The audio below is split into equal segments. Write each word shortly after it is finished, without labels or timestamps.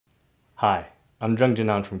Hi, I'm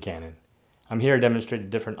Canon from Canon. I'm here to demonstrate the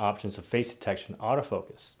different options of face detection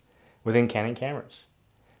autofocus within Canon cameras.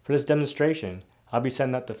 For this demonstration, I'll be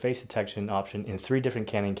setting up the face detection option in 3 different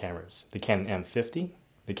Canon cameras, the Canon M50,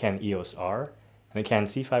 the Canon EOS R, and the Canon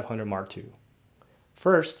C500 Mark II.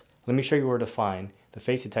 First, let me show you where to find the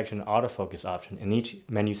face detection autofocus option in each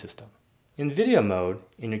menu system. In video mode,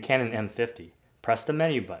 in your Canon M50, press the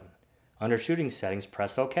menu button. Under shooting settings,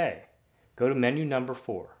 press OK. Go to menu number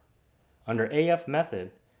 4. Under AF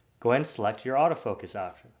method, go ahead and select your autofocus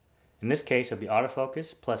option. In this case, it'll be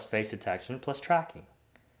autofocus plus face detection plus tracking.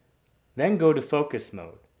 Then go to focus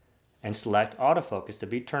mode and select autofocus to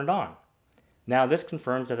be turned on. Now this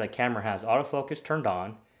confirms that the camera has autofocus turned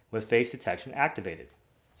on with face detection activated.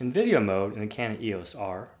 In video mode in the Canon EOS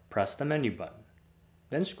R, press the menu button.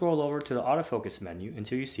 Then scroll over to the autofocus menu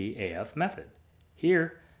until you see AF method.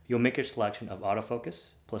 Here, you'll make your selection of autofocus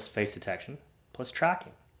plus face detection plus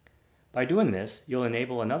tracking. By doing this, you'll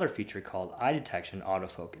enable another feature called eye detection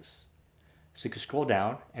autofocus. So you can scroll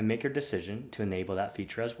down and make your decision to enable that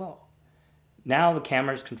feature as well. Now the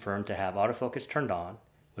camera is confirmed to have autofocus turned on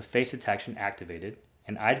with face detection activated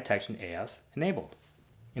and eye detection AF enabled.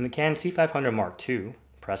 In the Canon C500 Mark II,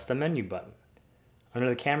 press the menu button. Under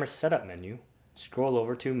the camera setup menu, scroll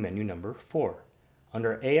over to menu number 4.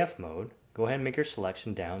 Under AF mode, go ahead and make your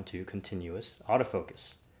selection down to continuous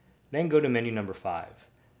autofocus. Then go to menu number 5.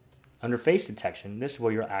 Under face detection, this is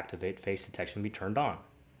where you'll activate face detection be turned on.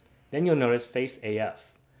 Then you'll notice face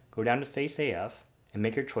AF. Go down to face AF and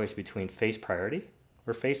make your choice between face priority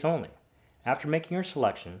or face only. After making your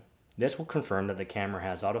selection, this will confirm that the camera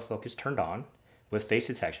has autofocus turned on with face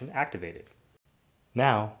detection activated.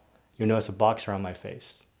 Now, you'll notice a box around my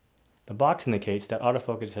face. The box indicates that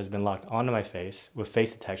autofocus has been locked onto my face with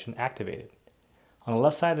face detection activated. On the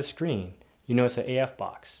left side of the screen, you notice an AF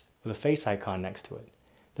box with a face icon next to it.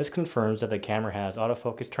 This confirms that the camera has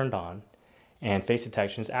autofocus turned on and face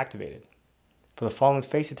detection is activated. For the following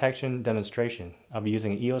face detection demonstration, I'll be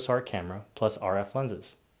using an EOS R camera plus RF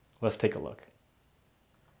lenses. Let's take a look.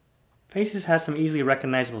 Faces has some easily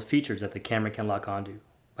recognizable features that the camera can lock onto.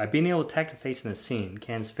 By being able to detect a face in a scene,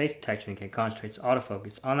 Canon's face detection can concentrate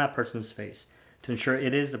autofocus on that person's face to ensure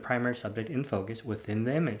it is the primary subject in focus within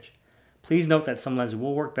the image. Please note that some lenses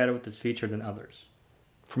will work better with this feature than others.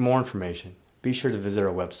 For more information, be sure to visit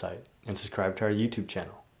our website and subscribe to our YouTube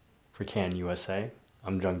channel. For Canon USA,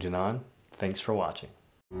 I'm Jung Janan. Thanks for watching.